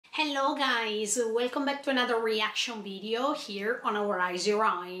Hello guys, welcome back to another reaction video here on Our Eyes Your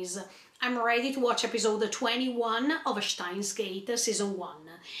Eyes. I'm ready to watch episode 21 of Steins season 1.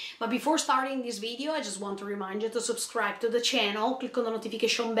 But before starting this video, I just want to remind you to subscribe to the channel, click on the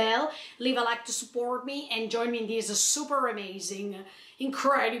notification bell, leave a like to support me, and join me in this super amazing,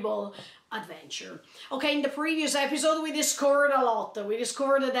 incredible adventure. Okay, in the previous episode we discovered a lot. We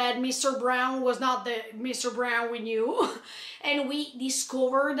discovered that Mr. Brown was not the Mr. Brown we knew, and we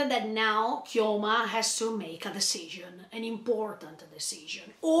discovered that now Kyoma has to make a decision, an important decision,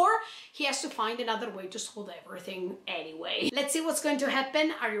 or he has to find another way to solve everything anyway. Let's see what's going to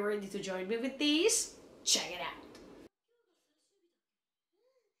happen. Are you ready to join me with this? Check it out.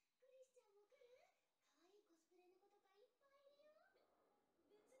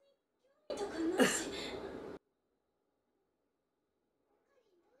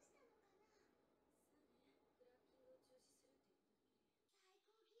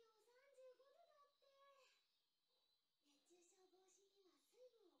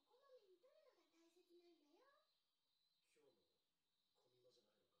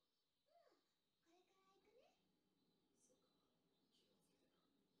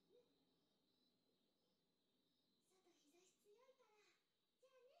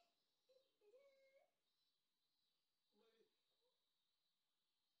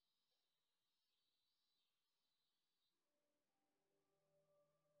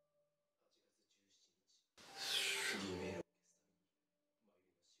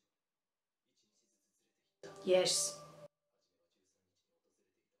 Yes.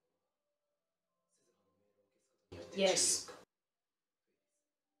 Yes.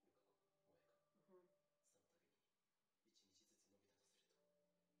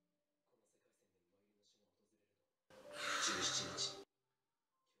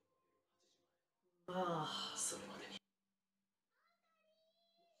 Ah.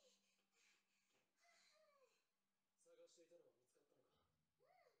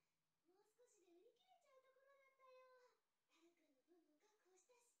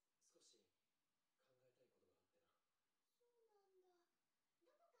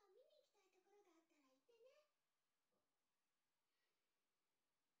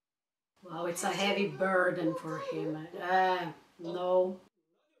 Wow, it's a heavy burden for him. No.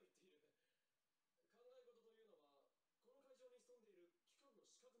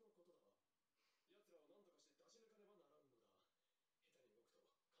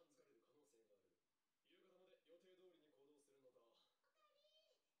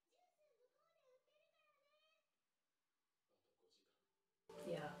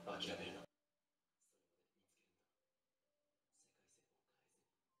 Yeah.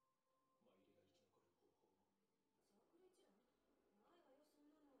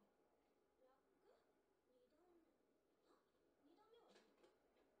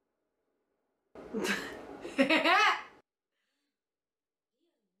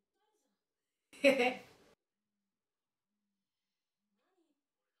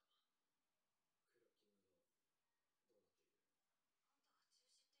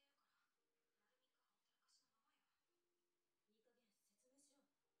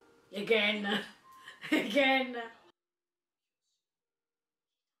 Again. Again.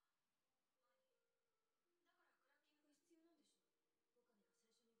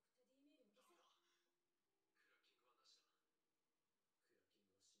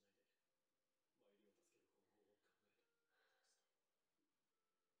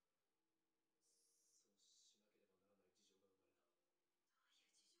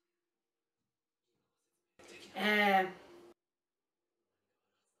 Uh,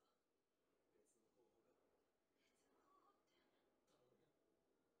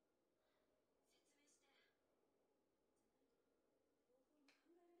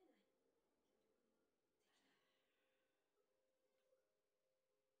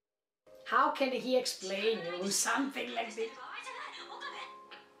 how can he explain you something like this?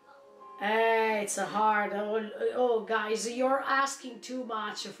 It's a hard. Oh, guys, you're asking too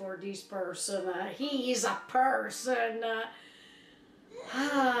much for this person. He is a person,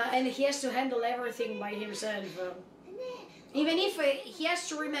 and he has to handle everything by himself. Even if he has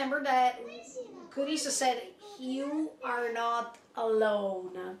to remember that Kurisa said, "You are not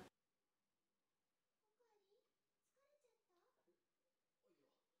alone."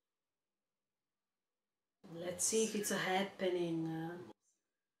 Let's see if it's happening.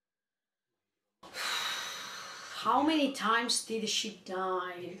 How many times did she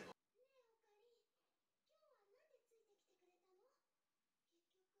die?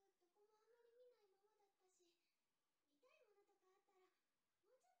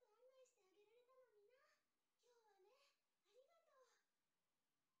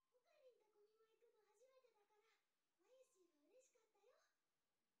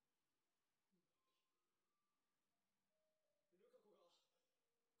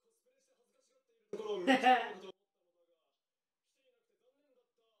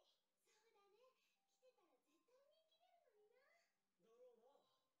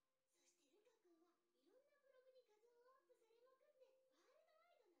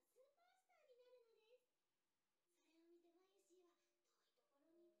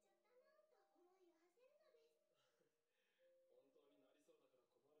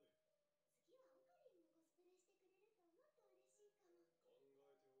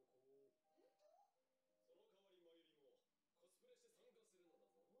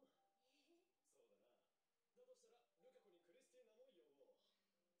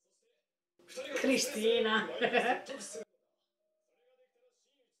 Cristina.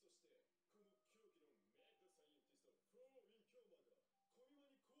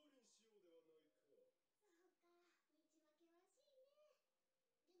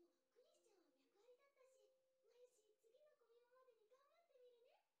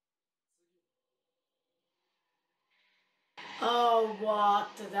 Oh, what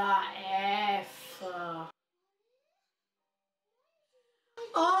the F?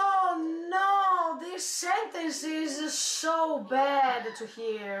 Oh no, this sentence is so bad to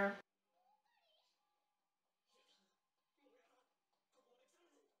hear.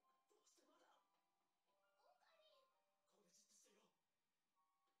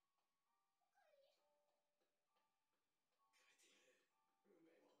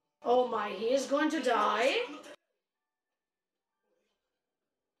 Oh my, he is going to die?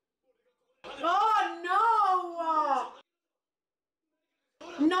 Oh no!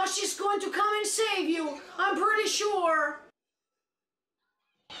 No, she's going to come and save you, I'm pretty sure.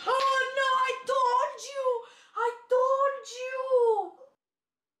 Oh no, I told you! I told you!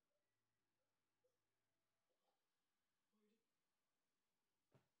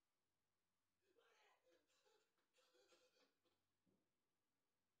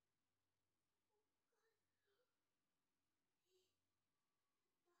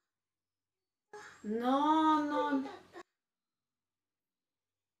 No, no.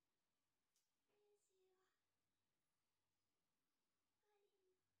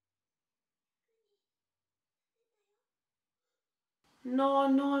 No,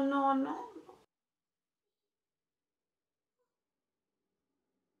 no, no, no.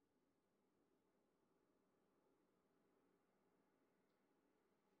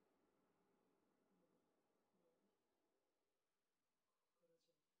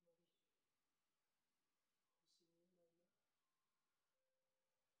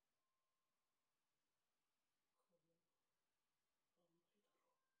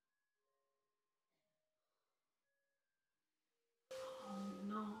 Oh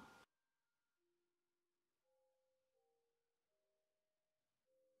no.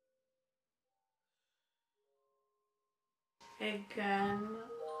 Again.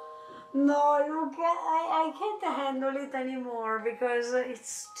 No, you can't, I can't handle it anymore because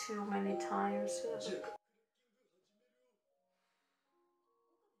it's too many times.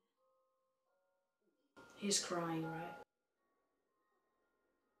 He's crying, right?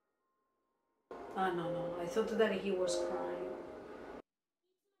 Ah, no, no. I thought that he was crying.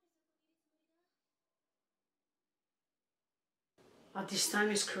 At this time,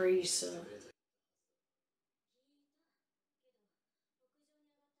 it's Chris.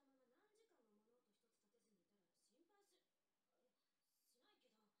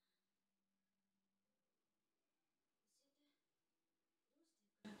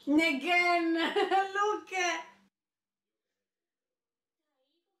 Again! Look!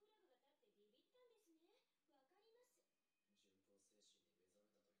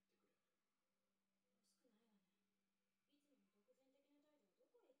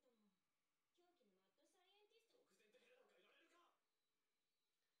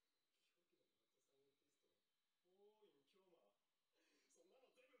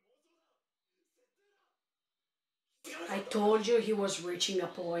 I told you he was reaching a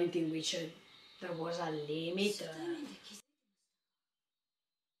point in which there was a limit.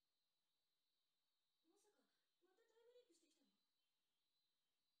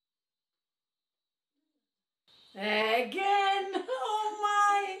 Again! Oh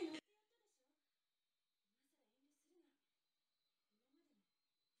my!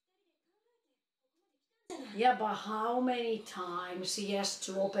 Yeah, but how many times he has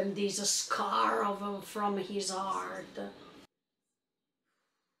to open this scar from his heart?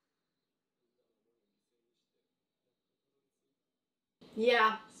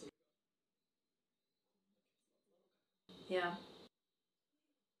 Yeah. Yeah.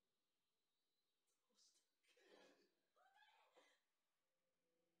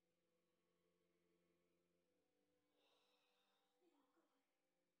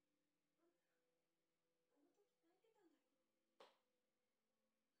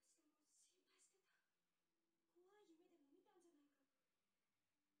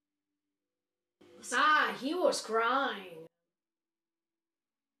 Ah, he was crying.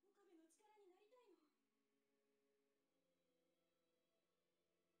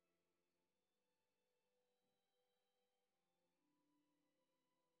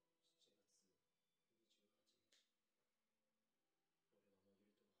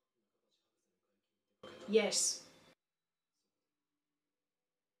 Yes.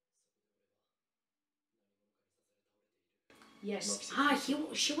 Yes. Ah,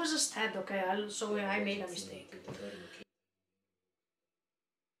 she was stabbed. Okay, so I made a mistake.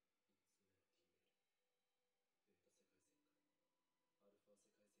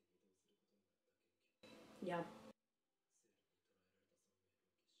 Yeah.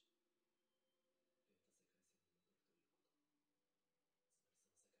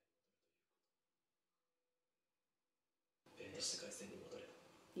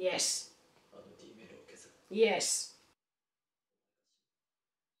 Yes. Yes.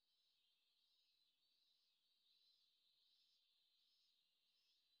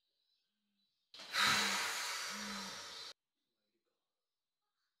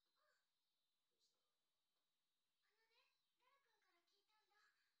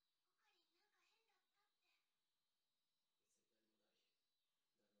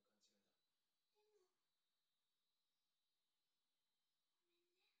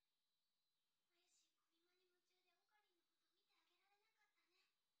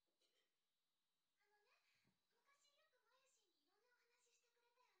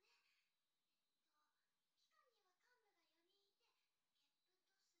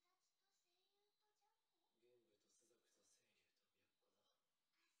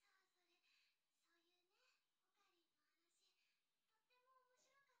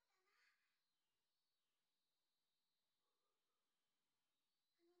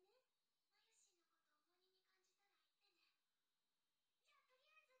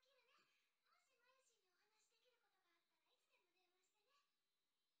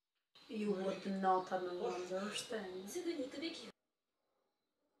 You would not understand.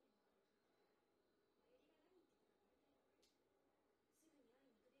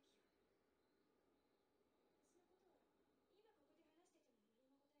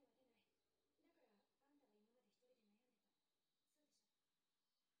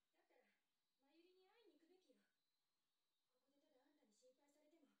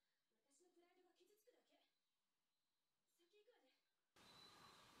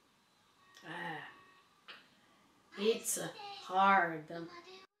 Ah, it's hard.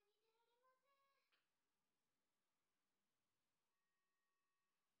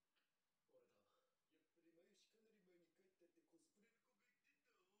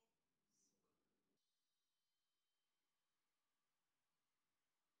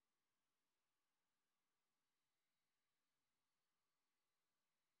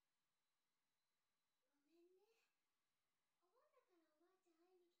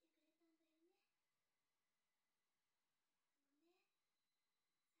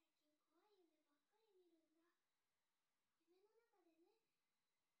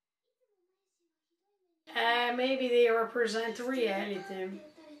 Maybe they represent reality.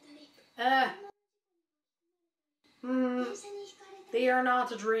 Uh, mm, they are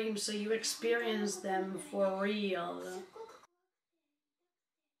not dreams, so you experience them for real.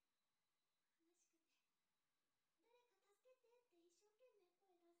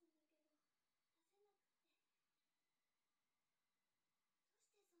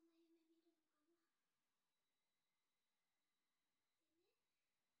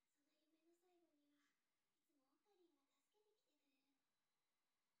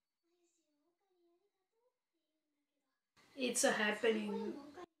 It's a happening.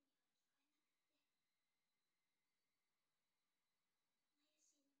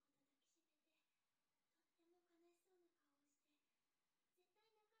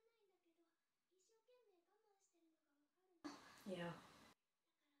 Yeah.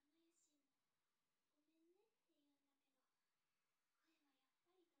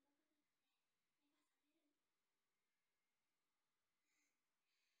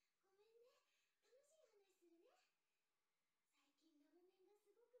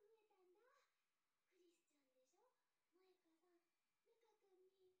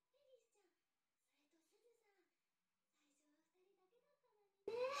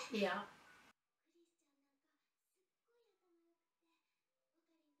 Yeah.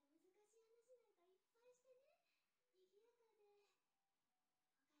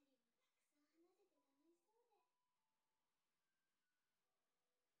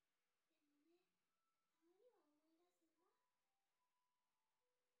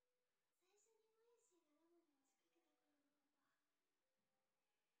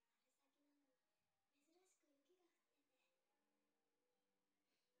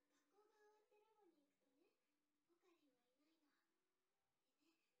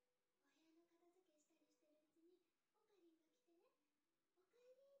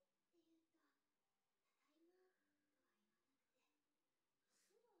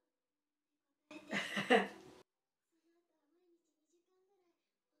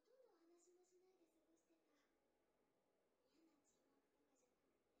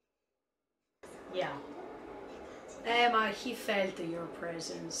 Yeah. Emma, he felt your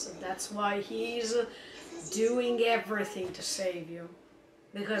presence. That's why he's doing everything to save you.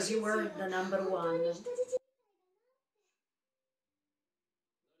 Because you were the number one.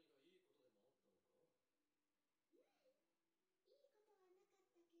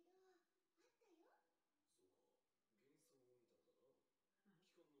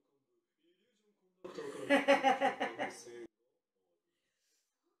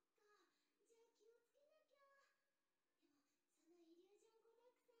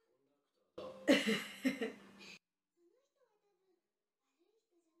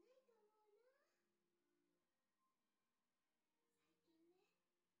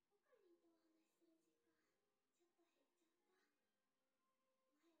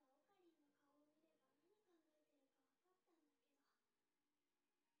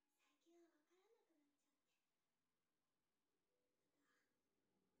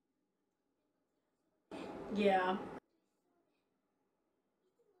 Yeah.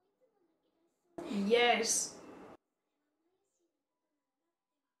 Yes.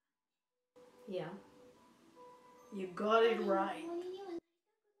 Yeah. You got it right.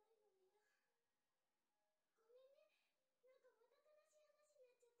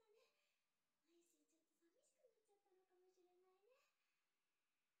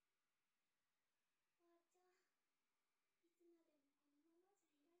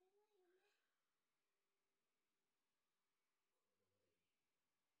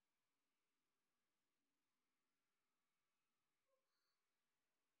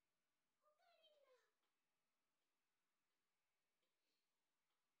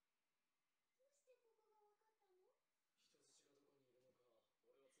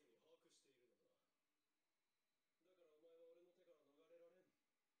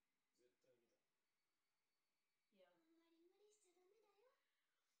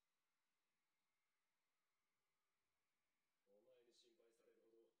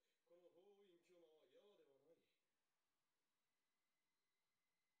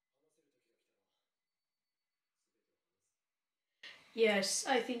 Yes,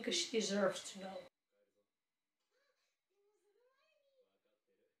 I think she deserves to know.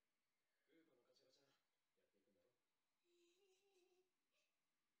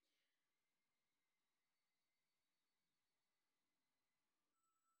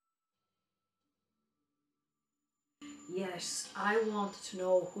 Yes, I want to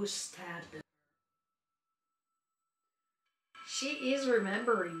know who stabbed her. She is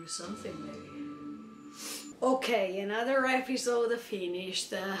remembering something, maybe. Okay, another episode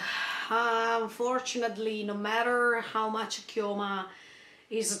finished. Unfortunately, no matter how much Kyoma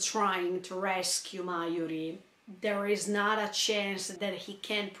is trying to rescue Mayuri, there is not a chance that he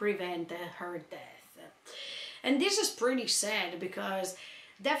can prevent her death. And this is pretty sad because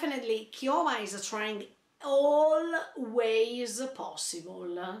definitely Kyoma is trying all ways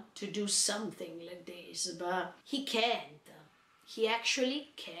possible to do something like this, but he can't. He actually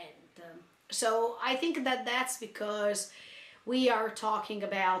can't. So I think that that's because we are talking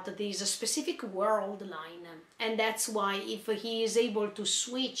about this specific world line, and that's why if he is able to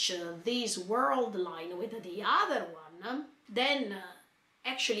switch this world line with the other one, then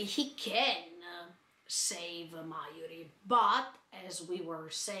actually he can save Mayuri. But as we were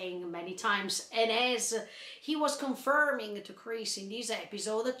saying many times, and as he was confirming to Chris in this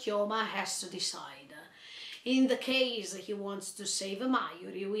episode, Kyoma has to decide. In the case he wants to save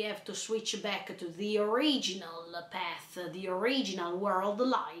Mayuri, we have to switch back to the original path, the original world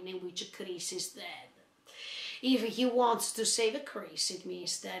line in which Chris is dead. If he wants to save Chris, it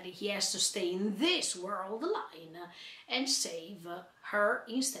means that he has to stay in this world line and save her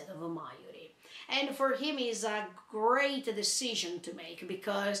instead of Mayuri. And for him is a great decision to make,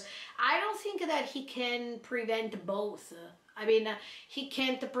 because I don't think that he can prevent both. I mean, he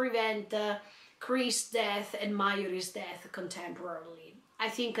can't prevent Chris' death and Mayuri's death contemporarily. I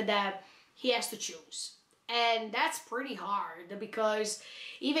think that he has to choose. And that's pretty hard, because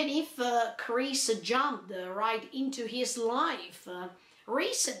even if Chris jumped right into his life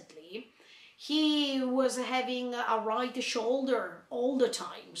recently, he was having a right shoulder all the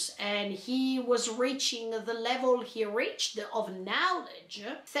times, and he was reaching the level he reached of knowledge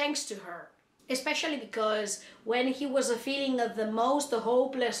thanks to her. Especially because when he was feeling the most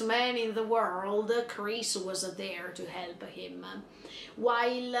hopeless man in the world, Chris was there to help him.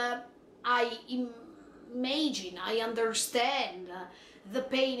 While I imagine, I understand the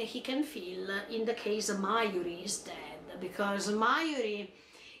pain he can feel in the case Mayuri is dead, because Mayuri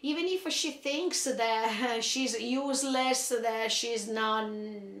even if she thinks that she's useless, that she's not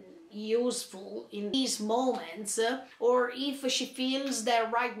useful in these moments, or if she feels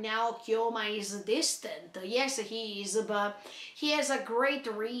that right now Kyoma is distant. Yes, he is, but he has a great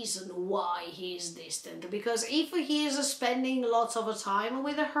reason why he is distant, because if he is spending lots of time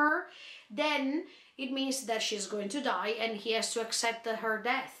with her, then it means that she's going to die and he has to accept her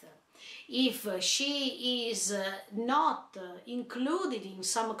death. If she is not included in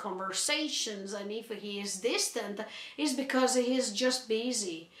some conversations, and if he is distant, it's because he is just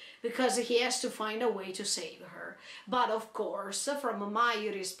busy, because he has to find a way to save her. But of course, from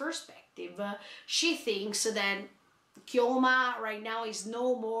Mayuri's perspective, she thinks that Kyoma right now is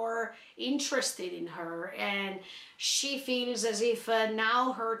no more interested in her, and she feels as if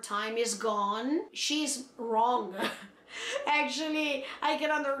now her time is gone. She's wrong. Actually, I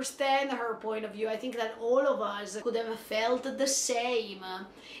can understand her point of view. I think that all of us could have felt the same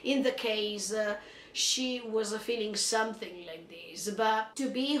in the case she was feeling something like this. But to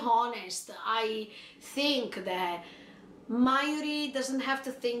be honest, I think that Mayuri doesn't have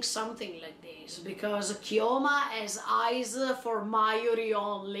to think something like this, because Kyoma has eyes for Mayuri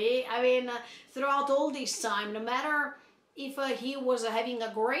only. I mean, throughout all this time, no matter if he was having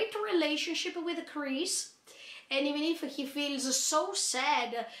a great relationship with Chris, and even if he feels so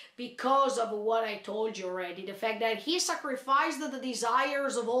sad because of what I told you already, the fact that he sacrificed the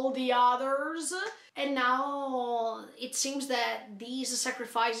desires of all the others, and now it seems that these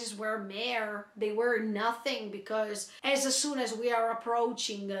sacrifices were mere, they were nothing, because as soon as we are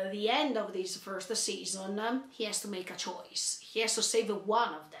approaching the end of this first season, he has to make a choice. He has to save one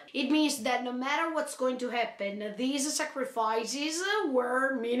of them. It means that no matter what's going to happen, these sacrifices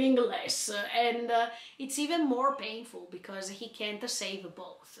were meaningless, and it's even more painful because he can't save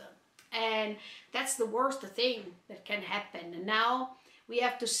both. And that's the worst thing that can happen. Now we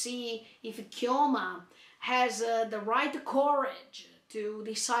have to see if Kyoma has the right courage to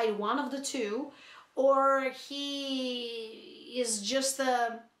decide one of the two, or he is just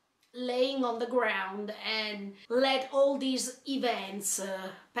laying on the ground and let all these events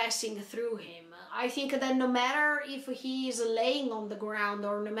passing through him. I think that no matter if he is laying on the ground,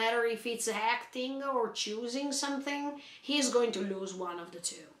 or no matter if it's acting or choosing something, he is going to lose one of the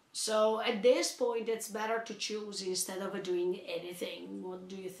two. So at this point, it's better to choose instead of doing anything. What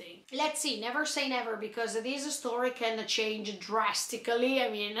do you think? Let's see, never say never, because this story can change drastically. I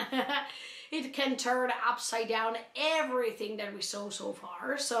mean, it can turn upside down everything that we saw so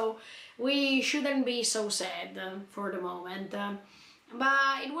far. So we shouldn't be so sad for the moment.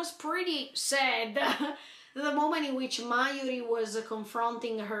 But it was pretty sad. The moment in which Mayuri was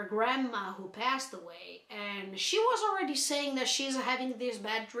confronting her grandma who passed away, and she was already saying that she's having these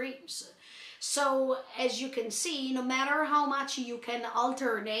bad dreams. So as you can see, no matter how much you can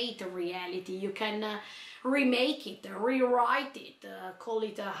alternate reality, you can remake it, rewrite it, call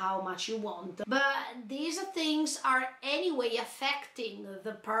it how much you want. But these things are anyway affecting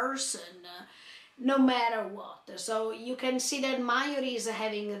the person no matter what. So you can see that Mayuri is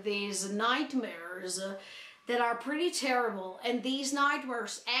having these nightmares that are pretty terrible, and these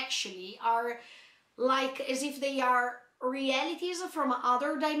nightmares actually are like as if they are realities from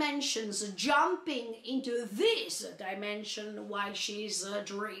other dimensions jumping into this dimension while she's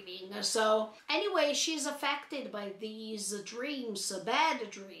dreaming. So anyway, she's affected by these dreams, bad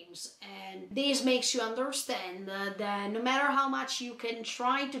dreams, and this makes you understand that no matter how much you can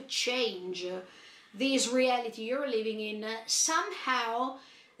try to change this reality you're living in, somehow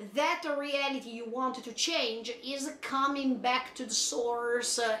that reality you wanted to change is coming back to the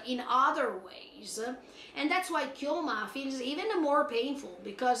source in other ways. And that's why Kyoma feels even more painful,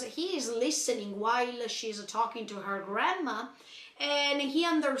 because he is listening while she's talking to her grandma, and he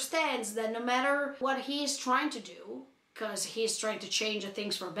understands that no matter what he is trying to do, because he's trying to change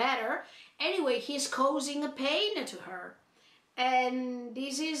things for better, anyway, he's causing a pain to her. And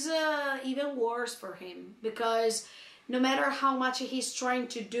this is even worse for him, because no matter how much he's trying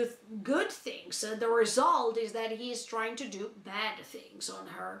to do good things, the result is that he's trying to do bad things on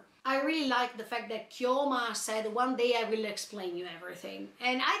her. I really like the fact that Kyoma said, one day I will explain you everything.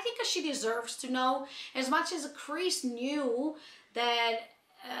 And I think she deserves to know, as much as Chris knew that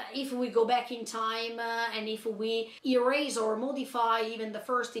if we go back in time and if we erase or modify even the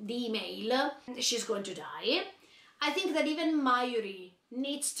first email, she's going to die. I think that even Mayuri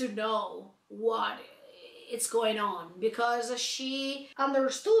needs to know what it's going on, because she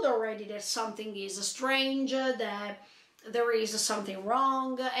understood already that something is strange, that there is something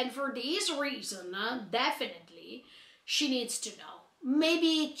wrong, and for this reason, definitely, she needs to know.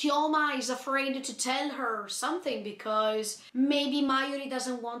 maybe Kyoma is afraid to tell her something because maybe Mayuri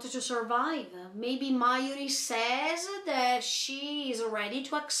doesn't want her to survive. Maybe Mayuri says that she is ready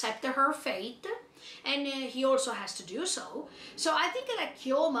to accept her fate, and he also has to do so. So I think that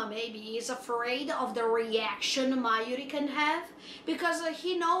Kyoma maybe is afraid of the reaction Mayuri can have, because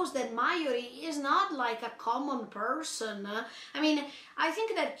he knows that Mayuri is not like a common person. I mean, I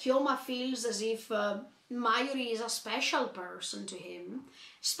think that Kyoma feels as if Mayuri is a special person to him.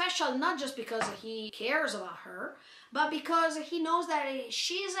 Special not just because he cares about her, but because he knows that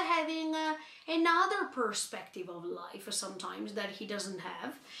she's having another perspective of life sometimes that he doesn't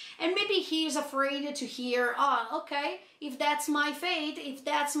have. And maybe he's afraid to hear, oh, okay, if that's my fate, if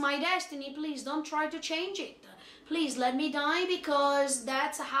that's my destiny, please don't try to change it. Please let me die because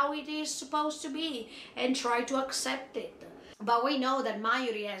that's how it is supposed to be, and try to accept it. But we know that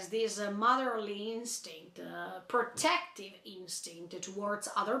Mayuri has this motherly instinct, protective instinct towards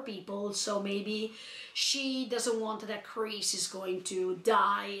other people, so maybe she doesn't want that Chris is going to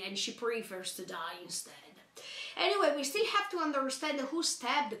die and she prefers to die instead. Anyway, we still have to understand who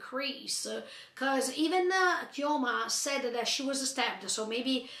stabbed Chris, because even Kyoma said that she was stabbed, so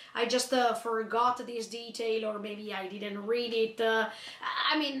maybe I just forgot this detail, or maybe I didn't read it.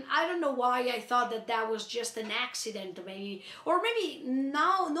 I mean, I don't know why I thought that that was just an accident, maybe, or maybe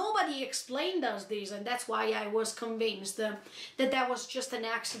now nobody explained us this, and that's why I was convinced that that was just an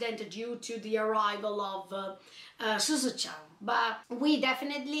accident due to the arrival of Suzu-chan. But we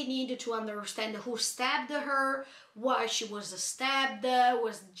definitely need to understand who stabbed her, why she was stabbed,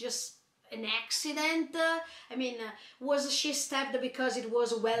 was just an accident? I mean, was she stabbed because it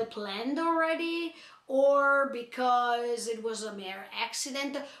was well planned already? Or because it was a mere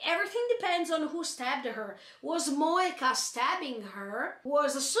accident? Everything depends on who stabbed her. Was Moeka stabbing her?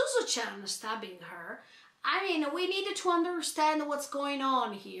 Was Suzu-chan stabbing her? I mean, we needed to understand what's going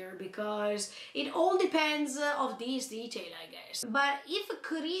on here, because it all depends of this detail, I guess. But if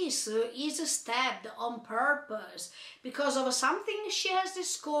Chris is stabbed on purpose because of something she has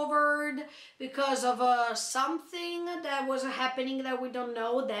discovered, because of something that was happening that we don't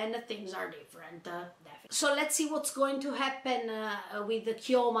know, then things are different. So let's see what's going to happen with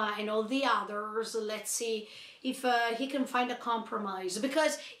Kyoma and all the others. Let's see if he can find a compromise,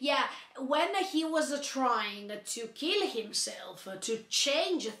 because yeah, when he was trying to kill himself, to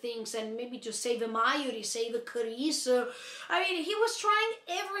change things and maybe to save Mayuri, save Chris, I mean, he was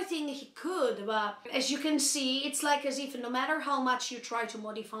trying everything he could, but as you can see, it's like as if no matter how much you try to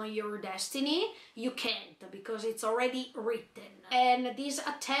modify your destiny, you can't, because it's already written. And this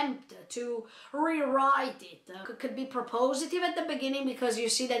attempt to rewrite it could be propositive at the beginning, because you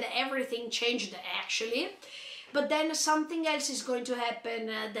see that everything changed actually. But then something else is going to happen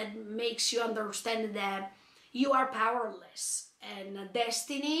that makes you understand that you are powerless and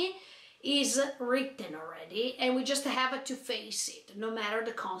destiny is written already, and we just have to face it, no matter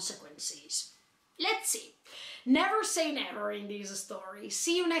the consequences. Let's see. Never say never in this story.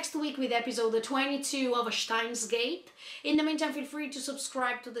 See you next week with episode 22 of Steins Gate. In the meantime, feel free to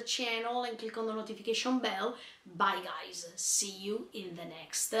subscribe to the channel and click on the notification bell. Bye guys. See you in the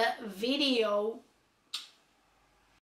next video.